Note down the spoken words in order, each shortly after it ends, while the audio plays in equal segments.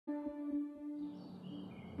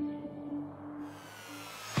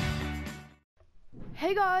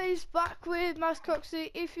Hey guys, back with Mascoxy.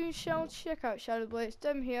 If you shall check out Shadowblaze,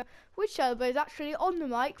 Dem here with Shadowblaze actually on the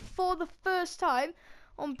mic for the first time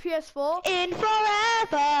on PS4. In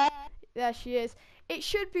forever. There she is. It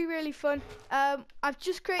should be really fun. I've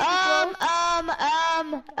just created this world.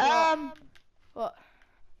 What?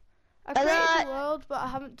 I created the world, but I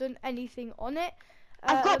haven't done anything on it.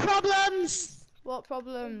 I've got problems. What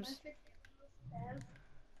problems?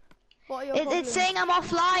 What are your problems? It's saying I'm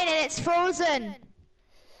offline and it's frozen.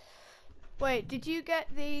 Wait, did you get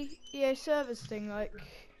the EA servers thing? Like,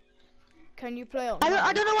 can you play online?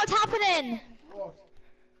 I don't know what's happening.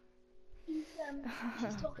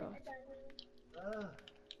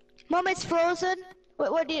 Mom, it's frozen.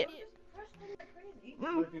 What do you?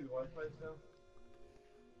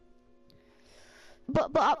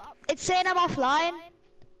 But it's saying I'm offline,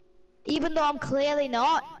 even though I'm clearly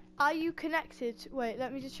not. Are you connected? Wait,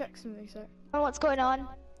 let me just check something. So. Oh, what's going on?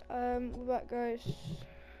 We're back, guys.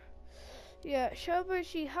 Yeah, Shadowblaze,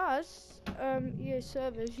 she has EA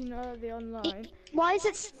servers, you know, the online. Why is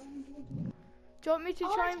it? Do you want me to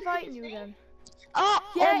try inviting you again? Oh,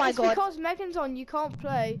 yeah, oh my God! Because Megan's on, you can't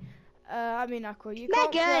play. I mean Aqua, you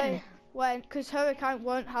can't play when, because her account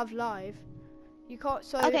won't have live. You can't.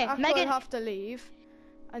 So okay, Aqua Megan will have to leave,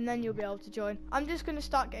 and then you'll be able to join. I'm just gonna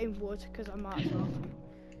start getting wood because I might as well.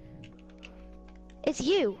 It's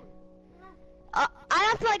you. I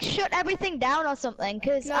have to like shut everything down or something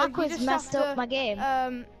because Aqua's messed up my game.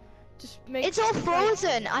 Just make. It's all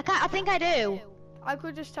frozen. I think I do. I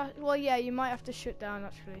could just well, yeah, you might have to shut down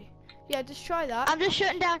actually. Yeah, just try that. I'm just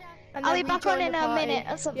shutting down. And I'll be back on in a minute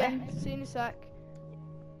or something. Yeah, see you in a sec.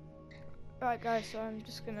 Right, guys, so I'm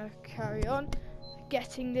just gonna carry on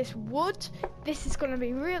getting this wood. This is gonna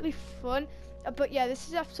be really fun. But yeah, this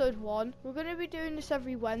is episode 1. We're gonna be doing this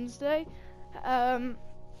every Wednesday.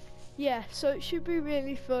 Yeah, so it should be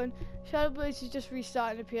really fun. Shadowblaze is just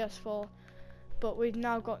restarting the PS4, but we've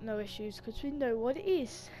now got no issues because we know what it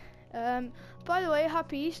is. By the way,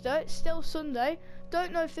 happy Easter. It's still Sunday.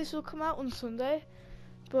 Don't know if this will come out on Sunday,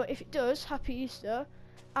 but if it does, happy Easter.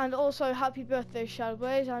 And also happy birthday,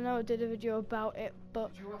 Shadowblaze. I know I did a video about it, but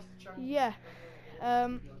yeah,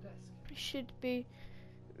 it should be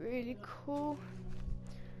really cool.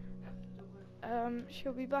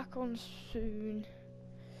 She'll be back on soon.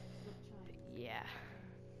 Yeah.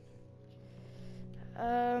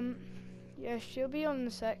 Yeah, she'll be on in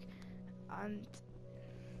a sec, and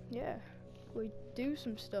yeah, we do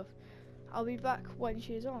some stuff. I'll be back when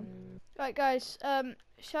she's on. Right, guys.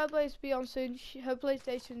 Shadowblaze will be on soon. Her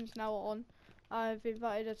PlayStation's now on. I've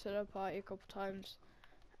invited her to the party a couple times.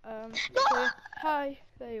 So, hi,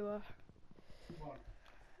 there you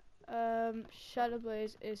are.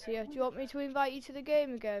 Shadowblaze is here. Do you want me to invite you to the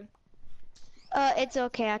game again? It's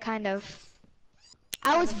okay.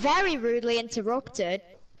 I was very rudely interrupted.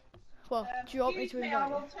 Well, do you want me to invite you? I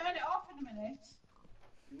will turn it off in a minute.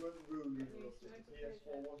 You weren't rudely interrupted. The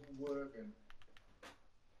PS4 wasn't working.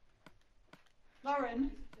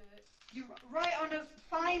 Lauren, you're right on a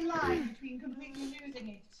fine line between completely losing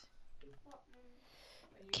it.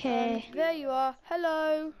 Okay. There you are.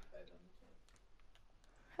 Hello.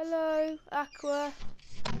 Hello, Aqua.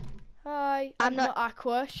 Hi. I'm not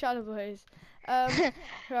Aqua. Shadowblaze.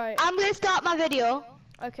 Right. I'm gonna start my video.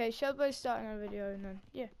 Okay, Shadowblaze starting a video and then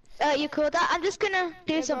yeah. You cool that? I'm just gonna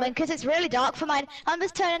do something because it's really dark for mine. I'm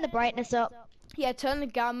just turning the brightness up. Yeah, turn the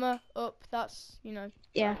gamma up. That's, you know,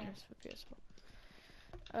 yeah. brightness for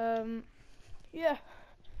PS4. Yeah.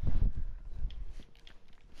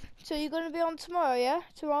 So you're gonna be on tomorrow, yeah?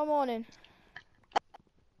 Tomorrow morning.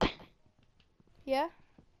 Yeah.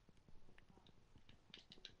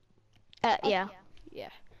 Yeah.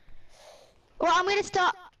 Yeah. Well, I'm gonna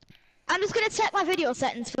start. I'm just gonna check my video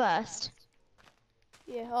settings first.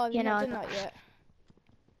 Yeah. Oh, have you not done that yet?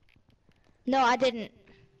 No, I didn't.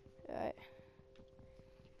 Right.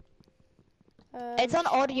 It's on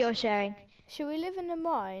audio sharing. Should we live in the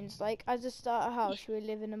mines? Like, as a starter house, should we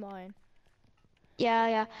live in a mine?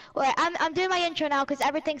 Yeah. Wait, I'm doing my intro now because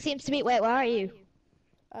everything seems to be. Wait, where are you?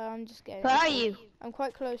 I'm just getting. Where are you? I'm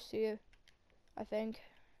quite close to you, I think.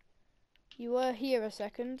 You were here a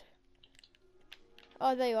second.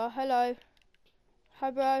 Oh, there you are. Hello. Hi,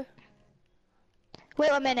 bro. Wait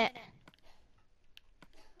a minute.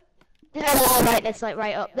 Right, it's like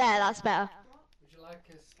right up there. That's better. Would you like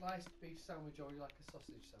a sliced beef sandwich or would you like a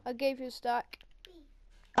sausage sandwich? I gave you a stack.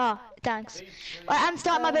 Oh, thanks. Right, I'm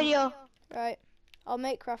starting my video. Right. I'll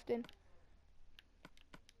make crafting.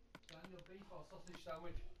 Daniel, beef or sausage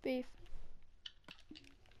sandwich? Beef.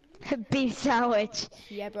 Beef sandwich.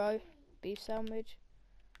 Yeah, bro. Beef sandwich.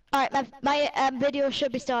 Alright, my video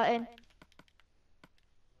should be starting.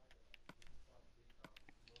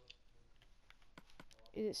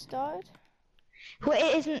 Is it started? Well,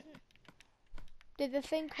 it isn't. Did the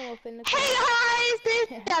thing come up in the? Hey guys,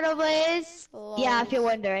 this is Shadowblaze. Yeah, if you're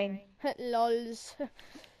wondering. Lols.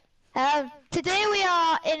 Today we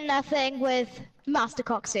are in a thing with Master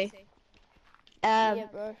Coxie. Yeah,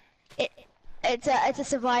 bro. It's a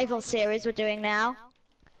survival series we're doing now.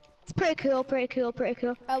 It's pretty cool, pretty cool, pretty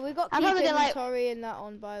cool. We got I'm keep probably gonna, like- inventory in that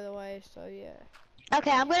on, by the way. So yeah.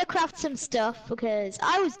 Okay, I'm gonna craft some stuff because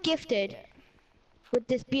I was gifted with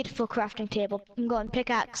this beautiful crafting table. I'm going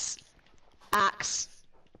pickaxe, axe,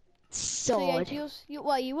 sword. So yeah,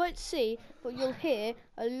 well, you won't see, but you'll hear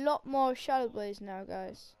a lot more Shadowblaze now,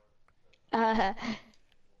 guys.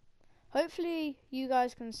 Hopefully, you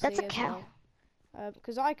guys can see That's a as cow. well.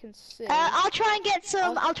 Because I can see. I'll try and get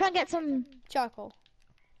some. I'll try and get some. Charcoal.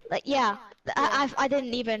 Like yeah, I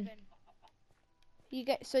didn't even.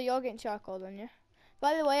 So you're getting charcoal then, yeah?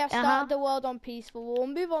 By the way, I started the world on peaceful. We'll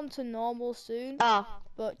move on to normal soon. Oh.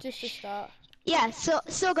 But just to start. Yeah, so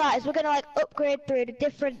guys, we're gonna like upgrade through the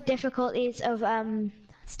different difficulties of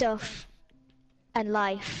stuff and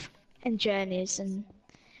life and journeys and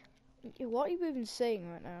What are you even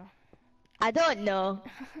saying right now? I don't know.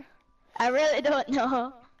 I really don't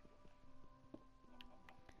know.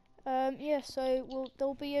 Yeah, so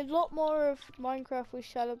there'll be a lot more of Minecraft with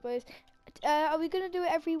Shadowblaze. Are we gonna do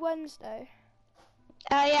it every Wednesday?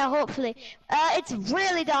 Yeah, hopefully. It's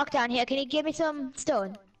really dark down here. Can you give me some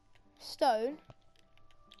stone? Stone?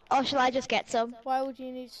 Or shall I just get some? Why would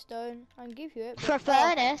you need stone? I can give you it. For a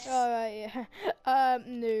furnace. Oh, right, yeah.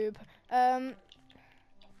 Noob.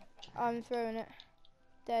 I'm throwing it.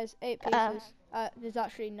 There's 8 pieces. There's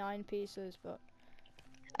actually 9 pieces, but.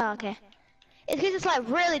 Oh, okay. It's because it's like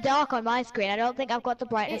really dark on my screen. I don't think I've got the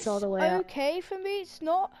brightness all the way up. It's okay for me. It's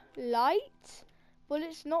not light, but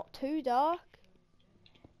it's not too dark.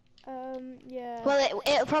 Yeah. Well,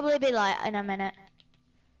 it'll probably be light in a minute.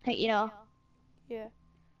 Like, you know. Yeah.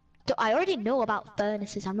 I already know about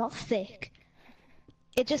furnaces. I'm not thick.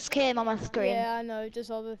 It just came on my screen. Yeah, I know.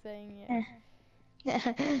 Just other thing.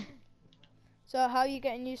 Yeah. So how are you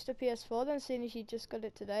getting used to PS4 then, seeing as you just got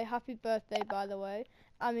it today? Happy birthday, by the way.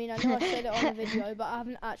 I mean, I know I said it on the video, but I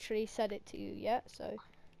haven't actually said it to you yet, so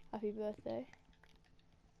happy birthday.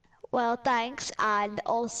 Well, thanks, and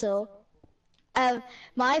also,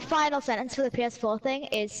 my final sentence for the PS4 thing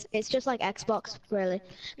is, it's just like Xbox, really.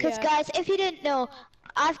 Because, guys, if you didn't know,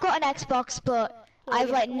 I've got an Xbox, but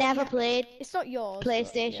I've, like, never played It's not yours.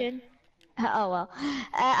 PlayStation. Oh, well.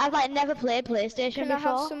 I've, like, never played PlayStation Can before.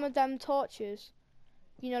 I have some of them torches?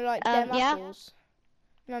 You know, like them yeah. apples.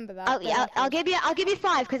 Remember that? I'll give you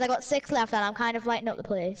 5, because I got 6 left, and I'm kind of lighting up the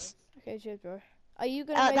place. Okay, cheers, bro. Are you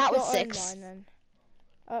gonna make that your was own 6. mine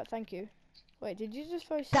then? Thank you. Wait, did you just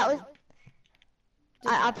throw That was...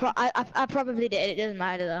 sand? I probably did. It doesn't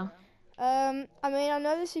matter though. I mean, I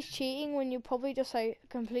know this is cheating when you probably just say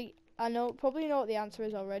complete. Probably know what the answer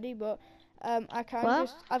is already, but I can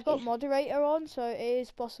just. I've got moderator on, so it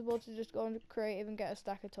is possible to just go on creative and get a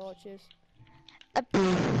stack of torches.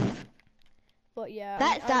 But yeah,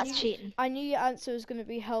 That's cheating. I knew your answer was gonna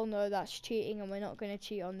be hell no, that's cheating, and we're not gonna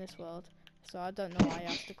cheat on this world. So I don't know why I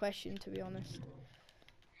asked the question, to be honest.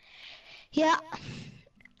 Yeah.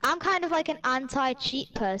 I'm kind of like an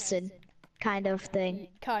anti-cheat person, kind of thing.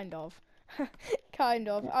 Kind of. Kind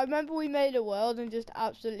of. I remember we made a world and just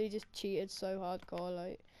absolutely just cheated so hardcore,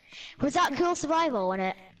 like. Was that cool survival, wasn't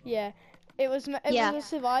it? Yeah. It was a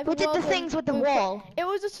survival We did world. the things with the wall. It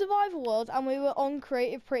was a survival world, and we were on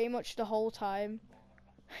creative pretty much the whole time.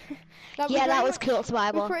 Yeah, that was cool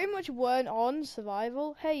survival. We pretty much weren't on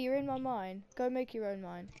survival. Hey, you're in my mine. Go make your own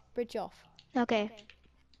mine. Bridge off. Okay.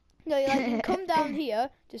 No, you're like, come down here,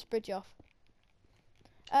 just bridge off.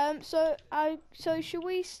 So should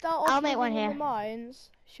we start off I'll make one with here. the mines?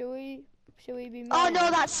 Should we be Oh mining? no,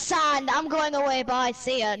 that's sand. I'm going away. Bye.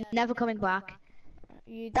 See ya. Never coming back.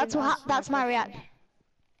 That's my reaction.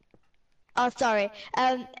 Oh, sorry.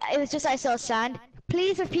 It was just I saw sand.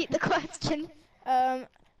 Please repeat the question.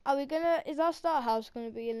 Is our start house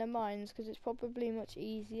gonna be in the mines? Because it's probably much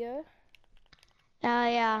easier.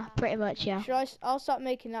 Yeah, pretty much, yeah. I'll start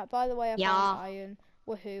making that. By the way, I found iron.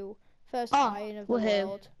 Woohoo. First iron of the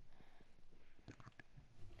world.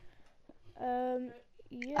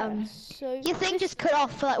 Yeah, so... Your thing just cut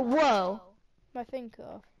off for like, whoa. My thing cut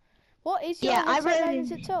off. What is your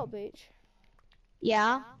is it Turtle Beach?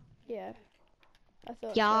 Yeah. Yeah. I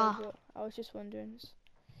thought Yeah. so, but I was just wondering.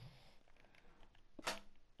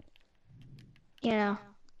 Yeah.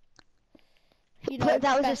 You know, That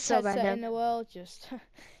was best just so headset random. in the world, just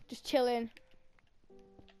chilling.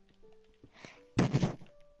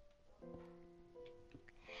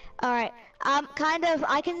 Alright,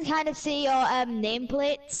 I can kind of see your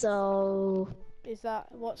nameplate, so Is that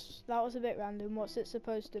that was a bit random. What's it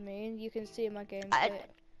supposed to mean? You can see my gameplay.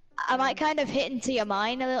 I might kind of hit into your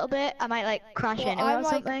mine a little bit. I might like crash Well, into it I'm or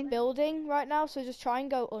like something. building right now, so just try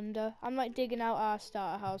and go under. I'm like digging out our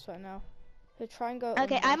starter house right now. So try and go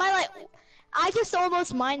Okay, under. I might like. I just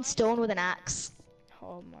almost mined stone with an axe.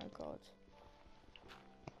 Oh my god.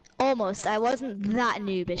 Almost. I wasn't that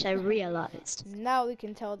noobish. I realized. Now we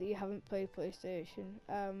can tell that you haven't played PlayStation,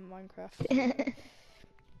 Minecraft.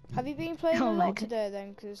 Have you been playing Oh a my lot God. today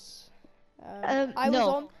then? Because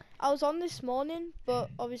No. I was on this morning, but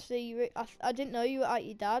obviously I didn't know you were at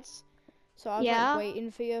your dad's, so I was Yeah. like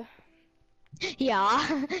waiting for you.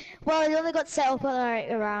 Yeah. Well, it only got set up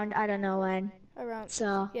like around I don't know when. Around.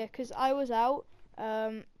 So. Yeah, because I was out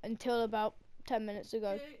until about 10 minutes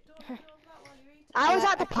ago. I was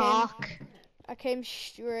at the I came- park. I came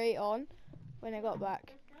straight on when I got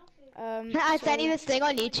back. I so sent you this thing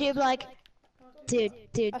on YouTube, like, dude,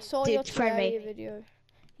 I saw your friend me. Terraria video.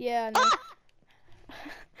 Yeah, I know. Ah!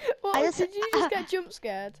 What? Did you just get jump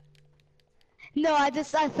scared? No, I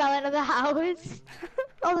fell into the house.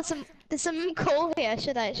 Oh, there's some coal here.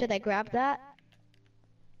 Should I grab that?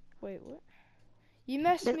 Wait, what? You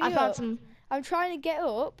messed me I up. found some. I'm trying to get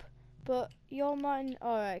up, but your mine.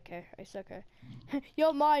 Oh, okay, it's okay.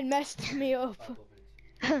 Your mine messed me up.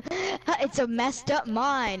 It's a messed up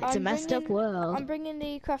mine. It's a messed up world. I'm bringing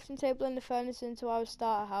the crafting table and the furnace into our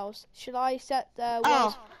starter house. Should I set the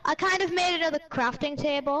Oh, I kind of made another crafting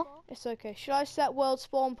table. It's okay. Should I set world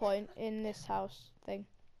spawn point in this house thing?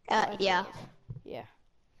 Yeah. Yeah.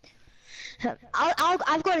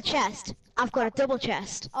 I've got a chest. I've got a double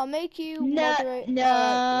chest. I'll make you No, moderator.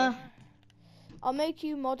 no. I'll make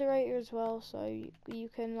you moderator as well, so you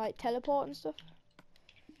can like teleport and stuff.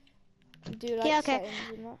 Do like Yeah, okay.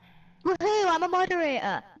 settings and that. Woohoo! I'm a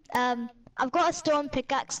moderator. I've got a stone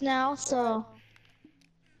pickaxe now, so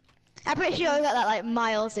I'm pretty sure I got that like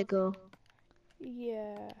miles ago.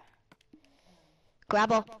 Yeah.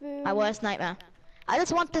 Gravel, Boom. my worst nightmare. I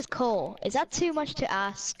just want this coal. Is that too much to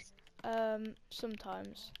ask?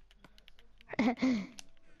 Sometimes.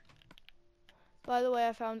 By the way,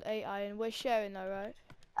 I found 8 iron. We're sharing though, right?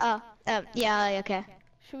 Oh, yeah, okay.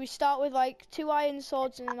 Should we start with like 2 iron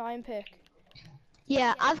swords and an iron pick?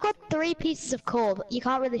 Yeah, I've got 3 pieces of coal, but you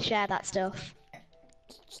can't really share that stuff.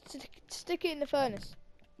 Stick it in the furnace.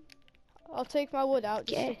 I'll take my wood out,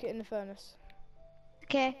 just Okay. stick it in the furnace.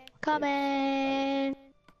 Okay, coming.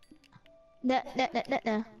 No.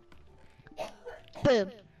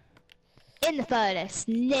 Boom. In the furnace.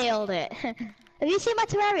 Nailed it. Have you seen my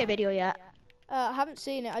Terraria video yet? I haven't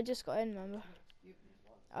seen it, I just got in, remember?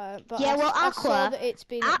 But Yeah, well, I saw Aqua- that it's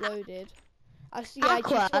been uploaded. I Aqua-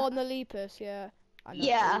 just saw on the Lepus, yeah. I know,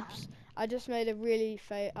 Yeah. oops. I just made a really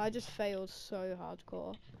I just failed so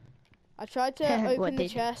hardcore. I tried to What open the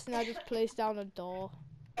did you- chest and I just placed down a door.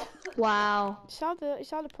 Wow. It's how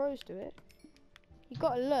the pros do it. You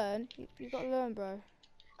gotta learn. You gotta learn, bro.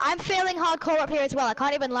 I'm failing hardcore up here as well. I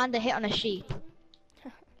can't even land a hit on a sheep.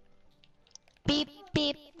 Beep,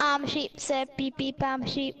 beep, I'm a sheep. Said beep, beep, I'm a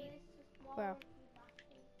sheep. Wow.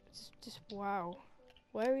 Just wow.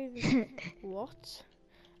 Where even? What?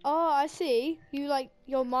 Oh, I see. You like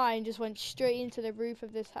your mind just went straight into the roof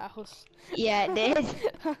of this house. Yeah, it did.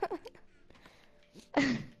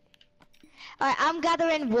 Alright, I'm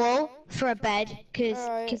gathering wool for a bed,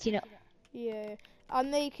 Alright. cause you know. Yeah. I'm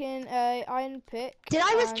making a iron pick. Did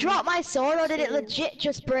I just and drop my sword or did it two legit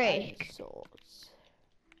just break? iron swords.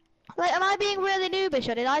 Like, am I being really noobish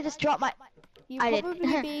or did I just drop my... You I did.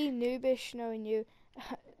 probably be noobish knowing you.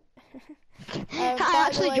 I By the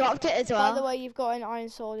actually way- dropped it as By the well. way, you've got an iron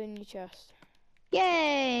sword in your chest.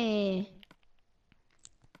 Yay!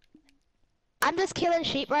 I'm just killing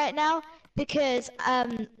sheep right now because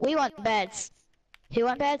we want beds. Who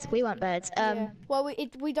want beds? We want beds. Yeah. Well,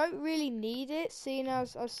 we don't really need it, seeing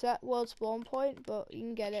as I've set world spawn point, but you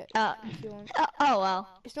can get it if you want. Oh well.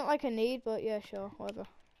 It's not like a need, but yeah, sure, whatever.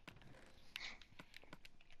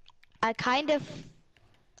 I kind of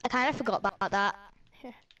forgot about that.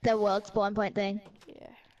 Yeah. The world spawn point thing. Yeah.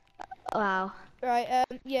 Wow. Right.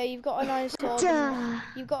 Yeah, you've got an iron sword.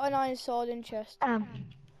 You've got an iron sword in chest,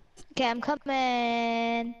 Okay, I'm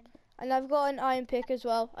coming. and I've got an iron pick as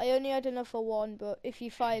well. I only had enough for 1, but if you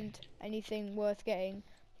find anything worth getting,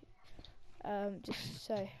 just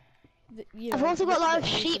say. I've also got a lot of that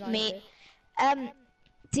you use sheep an iron meat. pick.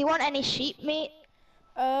 Do you want any sheep meat?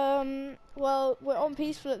 Well, we're on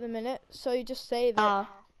peaceful at the minute, so you just save it. Oh,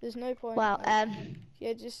 There's no point. well,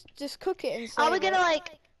 Yeah, just cook it and save are we gonna it.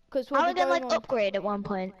 like Because we'll Are be we gonna going like on. upgrade at one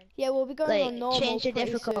point? Yeah, we'll be going Like on normal change the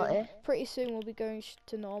pretty difficulty? soon. Pretty soon we'll be going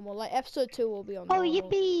to normal. Like episode 2 will be on Oh normal.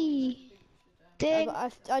 yippee! Ding.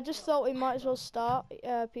 But I just thought we might as well start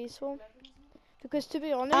peaceful. Because to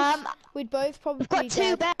be honest, we'd both probably We've got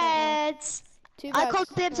two dead right now. beds. 2 I beds. called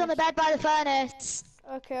dibs on the bed by the furnace.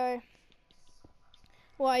 Okay.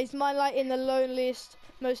 Why is mine like in the loneliest,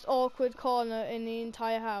 most awkward corner in the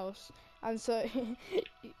entire house? And so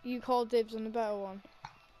you call dibs on the better one.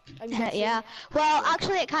 I'm guessing. Yeah. Well,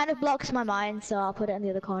 actually, it kind of blocks my mind, so I'll put it in the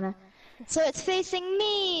other corner. So it's facing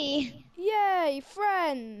me. Yay,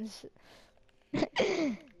 friends!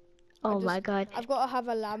 Oh my god. I've got to have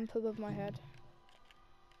a lamp above my head.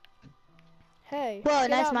 Hey. Whoa, get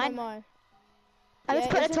nice out of my mine. mine. I just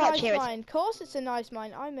Yeah, put a it's torch nice here. Mine. Of course, it's a nice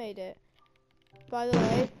mine. I made it. By the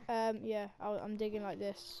way, yeah, I'm digging like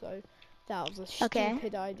this, so that was a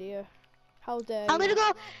stupid idea. How dare I'm you?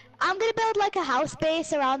 gonna build like a house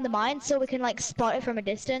base around the mine so we can like spot it from a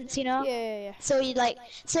distance, you know? Yeah. So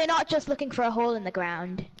you're not just looking for a hole in the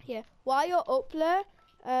ground. Yeah. While you're up there,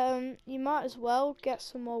 you might as well get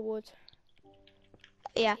some more wood.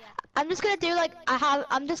 Yeah. I'm just gonna do like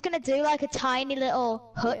a tiny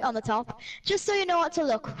little hut on the top, just so you know what to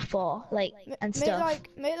look for, like and stuff.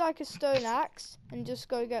 Make like a stone axe and just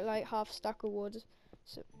go get like half a stack of wood.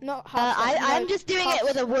 So, not half. I'm just doing it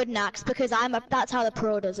with a wooden axe because that's how the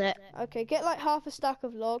pro does it. Okay, get like half a stack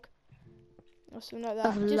of log or something like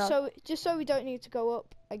that. Just so we don't need to go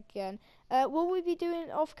up again. Will we be doing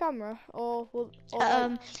it off camera or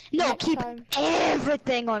no, keep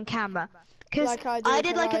everything on camera. Because like I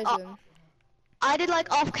did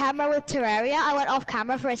like off camera with Terraria. I went off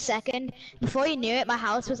camera for a second. Before you knew it, my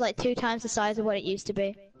house was like 2 times the size of what it used to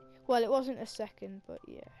be. Well, it wasn't a second, but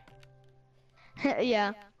yeah.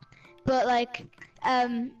 Yeah. But like,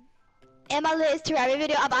 in my latest Terraria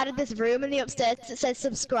video, I've added this room in the upstairs that says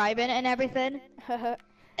subscribing and everything. And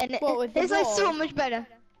it's like so much better.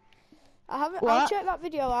 I'll check that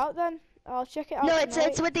video out then. I'll check it out. No, tonight.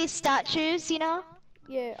 it's with these statues, you know.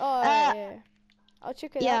 Yeah. Oh yeah. I'll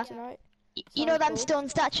check it out tonight. You know them stone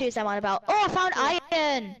statues I'm on about. Oh, I found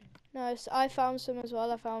iron. Nice. I found some as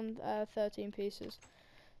well. I found 13 pieces.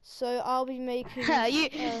 So I'll be making.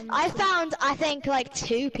 I found, I think, like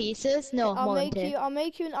 2 pieces. No, more than 2. I'll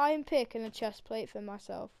make you an iron pick and a chest plate for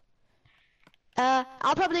myself.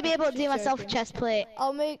 I'll probably be able to do myself a chest plate.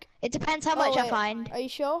 It depends how much I find. Are you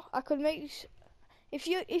sure? I could make. If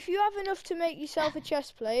you have enough to make yourself a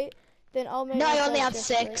chest plate, then I'll make. No, I myself only have chest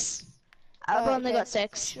 6. Plate. I've only got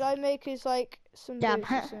 6. Should I make us like some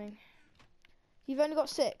boots or something? You've only got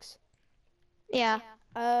 6. Yeah.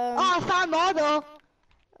 Oh, I found more though.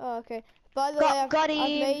 Oh, okay. By the way, I've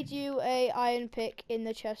made you a iron pick in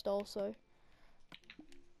the chest also.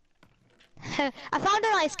 I found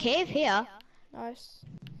a nice cave here. Nice.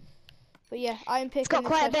 But yeah, iron pick. It's got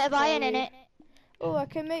quite a bit of iron in it. Oh, I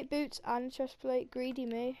can make boots and chest plate. Greedy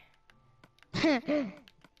me.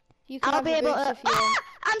 You can I'll be able to.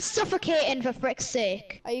 I'm suffocating for frick's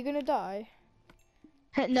sake. Are you gonna die?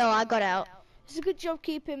 No, I got out. It's a good job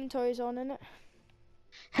keeping inventories on, isn't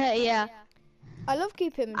it? Yeah. I love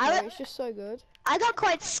keeping inventory. It's just so good. I got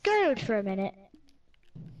quite scared for a minute.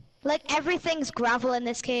 Like everything's gravel in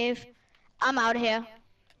this cave. I'm out of here.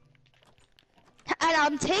 And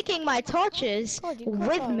I'm taking my torches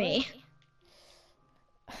with me.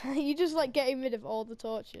 You just like getting rid of all the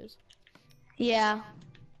torches. Yeah.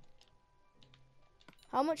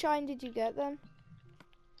 How much iron did you get then?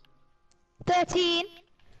 13.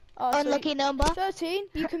 Oh, unlucky number. 13.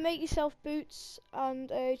 You can make yourself boots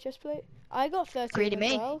and a chest plate. I got 13 Greedy as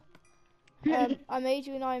me. well. I made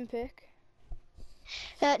you an iron pick.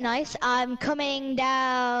 Nice. I'm coming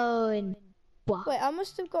down. What? Wait, I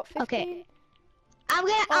must have got 15. Okay. I'm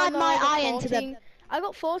gonna add my iron 14. to the. I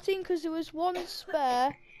got 14 because there was one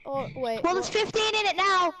spare. Oh wait. Well, there's 15 in it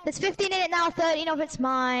now. There's 15 in it now. 13 of it's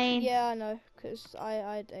mine. Yeah, I know, because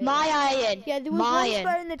I my iron. Yeah, there was one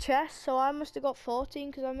spare in the chest, so I must have got 14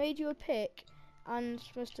 because I made you a pick, and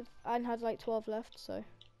had like 12 left. So.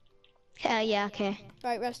 Yeah. Okay.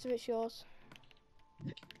 Right, rest of it's yours.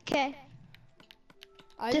 Okay.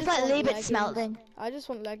 I just like leave leggings. it smelting. I just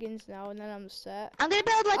want leggings now, and then I'm set. I'm gonna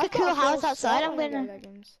build like a cool house outside. I'm gonna.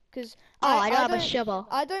 Leggings, cause I don't have a shovel.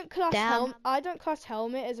 I don't class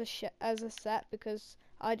helmet as a set because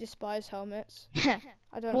I despise helmets.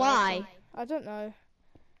 I don't. Why? Like them. I don't know.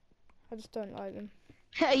 I just don't like them.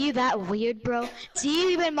 Are you that weird, bro? Do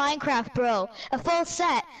you even Minecraft, bro? A full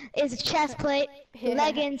set is a chest plate,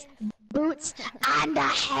 leggings, boots, and a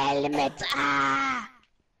helmet. Ah!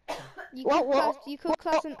 You could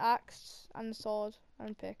class an axe and sword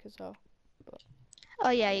and pick as well. But... Oh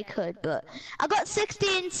yeah, you could, but I got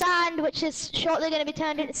 16 sand, which is shortly going to be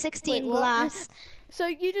turned into 16 Wait, what? glass. So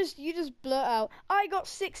you just blurt out, I got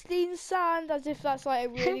 16 sand, as if that's like a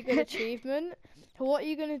really good achievement. What are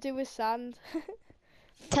you gonna do with sand?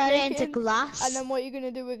 Turn Make it into glass. And then what are you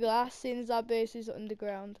gonna do with glass, since our base is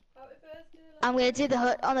underground? I'm going to do the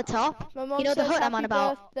hut on the top. My mom You know the says hut I'm on happy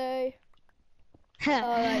about. birthday.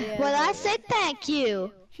 Alright, yeah, Well, I but- said thank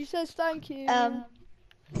you. She says thank you. That's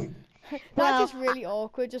well, just really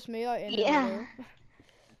awkward, just me like in the Yeah. middle.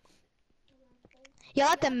 You're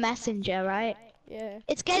like the messenger, right? Yeah.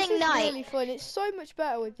 It's getting This is night. really fun. It's so much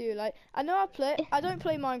better with you. Like, I know I don't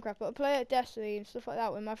play Minecraft, but I play at Destiny and stuff like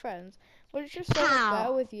that with my friends. But it's just so much How?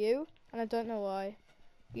 better with you, and I don't know why.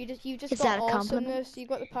 You just Is got that a compliment? awesomeness. You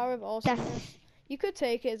got the power of awesomeness. You could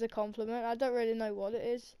take it as a compliment. I don't really know what it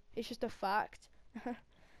is. It's just a fact.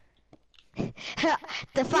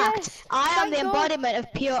 The fact Yes, I am thank the God. embodiment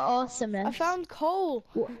of pure awesomeness. I found coal.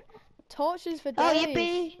 Torches for Oh,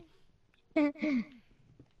 days. yippee!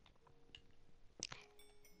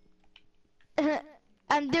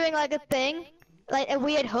 I'm doing like a thing, like a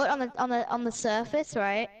weird hut on the surface,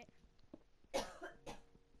 right?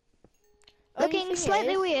 Only Looking thing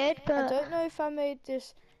slightly is, weird, I but don't know if I made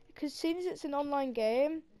this, because since it's an online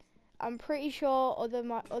game, I'm pretty sure other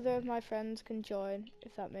of my friends can join,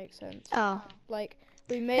 if that makes sense. oh, Like,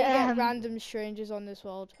 we may get Um. random strangers on this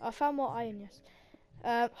world. I found more iron, yes.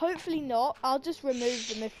 Hopefully not. I'll just remove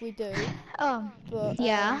them if we do. oh, But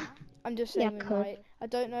yeah. I'm just Yeah, saying we cool. might. I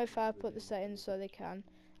don't know if I put the settings so they can.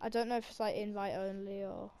 I don't know if it's like invite only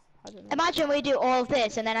or I don't know. Imagine we do all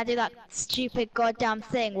this and then I do that stupid goddamn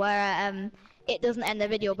thing where it doesn't end the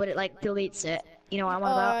video but it like deletes it. You know what I'm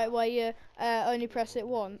on about? Alright, well you only press it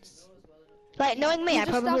once. Like knowing me, You I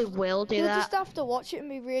just probably have- will do You'll that. just have to watch it and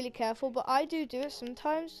be really careful, but I do it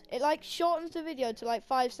sometimes. It like shortens the video to like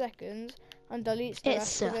 5 seconds and deletes the It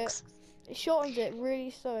rest of it. sucks. It shortens it really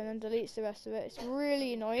slow and then deletes the rest of it. It's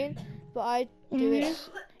really annoying, but I do it.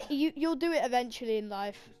 You'll do it eventually in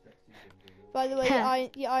life. By the way,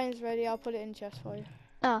 your iron's ready. I'll put it in chest for you.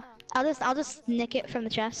 Oh, I'll just nick it from the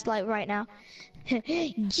chest like right now.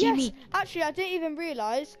 Gimme. Yes, actually, I didn't even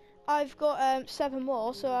realise I've got 7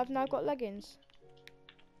 more, so I've now got leggings.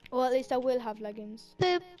 Or at least I will have leggings.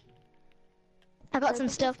 Boop. I got some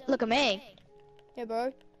stuff. Look at me. Yeah,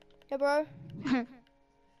 bro. Yeah, bro.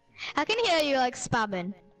 I can hear you like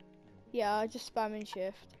spamming. Yeah, I just spamming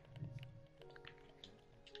shift.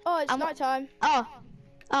 Oh, it's I'm- night time. Oh,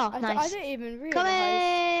 I nice. didn't even realise.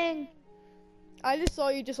 Coming. I just saw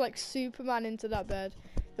you just like Superman into that bed.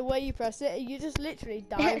 The way you press it, you just literally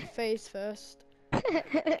dive face first.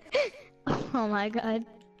 Oh my god.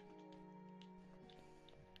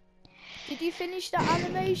 Did you finish that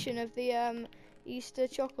animation of the Easter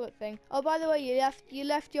chocolate thing? Oh, by the way, you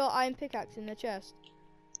left your iron pickaxe in the chest.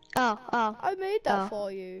 Oh. I made that Oh.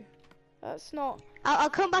 for you. That's not. I'll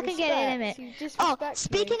come back and get it in a minute. You Oh, disrespect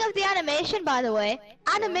speaking me. of the animation, by the way,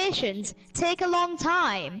 animations take a long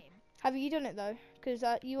time. Have you done it though? Because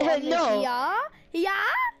you were on No. the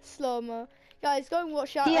slow mo. Guys, go and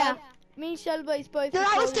watch that. Yeah. Me and Shelby's both. No,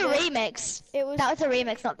 that was the recorded it. remix. It was. That was the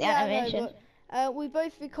remix, not the Yeah, I know, animation. but, we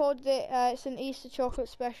both recorded it. It's an Easter chocolate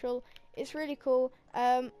special. It's really cool.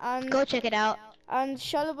 And Go check it out.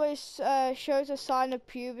 Shallowboy shows a sign of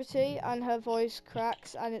puberty, and her voice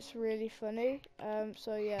cracks, and it's really funny.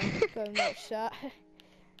 So yeah, go and watch that.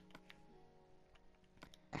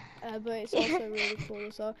 But it's also really cool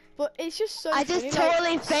as well. But it's just so. I just funny,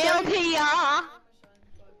 totally like, failed PR.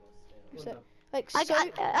 Like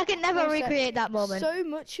I can never one sec. recreate that moment. So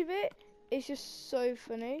much of it is just so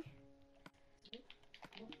funny.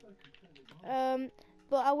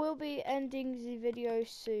 But I will be ending the video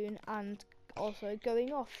soon and also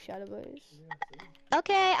going off, Shadowboys.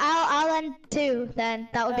 Okay, I'll end too. Then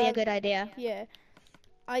that would be a good idea. Yeah.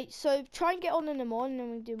 So try and get on in the morning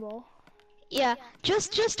and we do more. Yeah,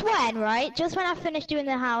 just when, right? Just when I finish doing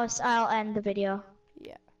the house, I'll end the video.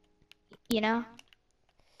 Yeah. You know?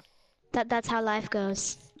 That's how life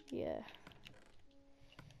goes. Yeah.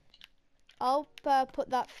 I'll put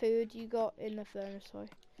that food you got in the furnace, sorry.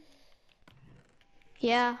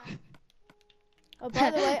 Yeah. Oh, by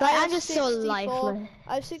the way, But I I'm have just so 64 lifeless.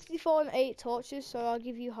 I have 64 and 8 torches, so I'll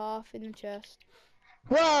give you half in the chest.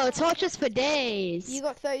 Whoa, torches for days. You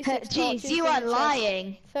got 36 torches. Jeez, you in are the chest.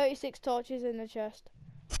 lying. 36 torches in the chest.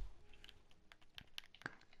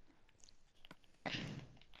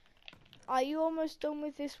 Are you almost done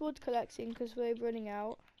with this wood collecting? Because we're running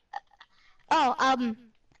out. Oh,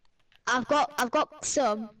 I've got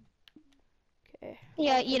some. Okay.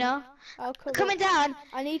 Yeah, you know. I'll come Coming up. down.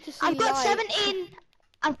 I need to see I've got light. 17.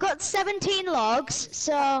 I've got 17 logs,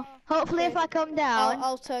 so Hopefully, if I come down.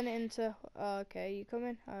 I'll turn it into. Oh, okay, you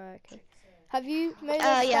coming? Alright, okay. Have you made a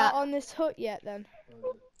start yeah. on this hut yet then?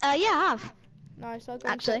 Yeah, I have. Nice, I'll go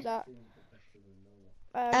Actually. and check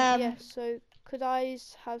that. Yeah, so could I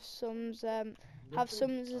have some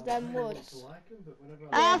of them woods?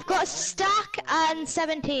 I've got stack and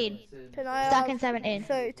 17. Can I Stack have and 17.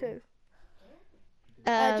 32?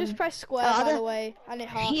 Just press square oh, by the way, and it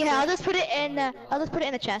halves. Yeah, I'll just put it in. I'll just put it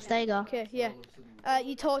in the chest. There you go. Okay, yeah.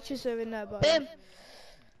 Your torches are in there, but. Boom.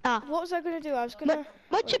 Ah, What was I gonna do? I was gonna.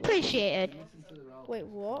 much appreciated. Wait,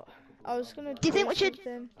 what? I was gonna. Do you think we should?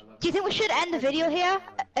 something. Do you think we should end the video here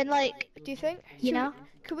and like, Do you think? you know?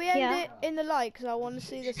 Could we end Yeah. it in the light? Because I want to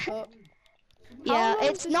see this hut. How Yeah, long it's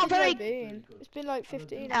has this not video very. been? It's been like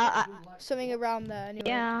 15. Uh, Something around there anyway.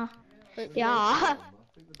 yeah. Hopefully. Yeah.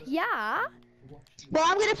 Yeah. Well,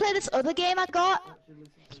 I'm gonna play this other game I got.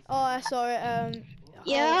 Oh, I saw it.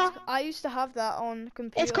 Yeah. I used to have that on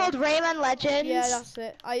computer. It's called Rayman Legends. Yeah, that's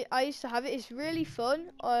it. I used to have it. It's really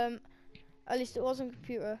fun. At least it was on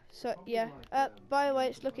computer. So yeah. By the way,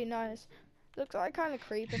 it's looking nice. Looks like kind of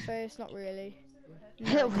creeper face. Not really.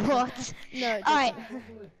 No. What? No. It All right.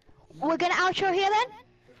 doesn't. We're gonna outro here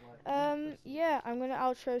then. Yeah. I'm gonna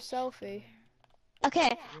outro selfie. Okay.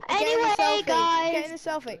 Get in the Anyway, selfie. Get in guys. the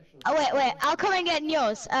selfie. Oh wait. I'll come and get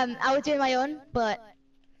yours. I was doing my own, but.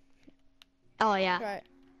 Oh yeah. Right.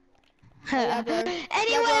 Yeah, bro.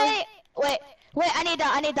 Anyway, wait.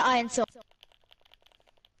 I need the iron sword.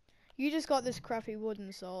 You just got this crappy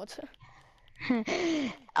wooden sword.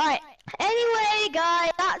 Alright, anyway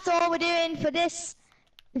guys, that's all we're doing for this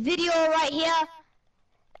video right here.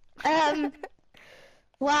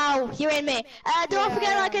 Wow, you're in me. Don't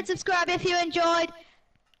forget to like and subscribe if you enjoyed.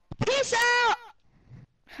 Peace out!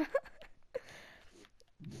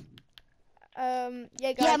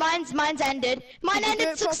 Yeah, guys. Yeah, mine's ended. Mine Did you do ended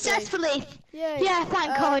it properly? successfully. Yeah, Yeah,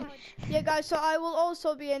 thank God. Yeah, guys, so I will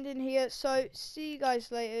also be ending here. So, see you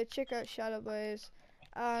guys later. Check out Shadow Blaze.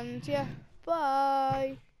 And, yeah,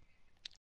 bye.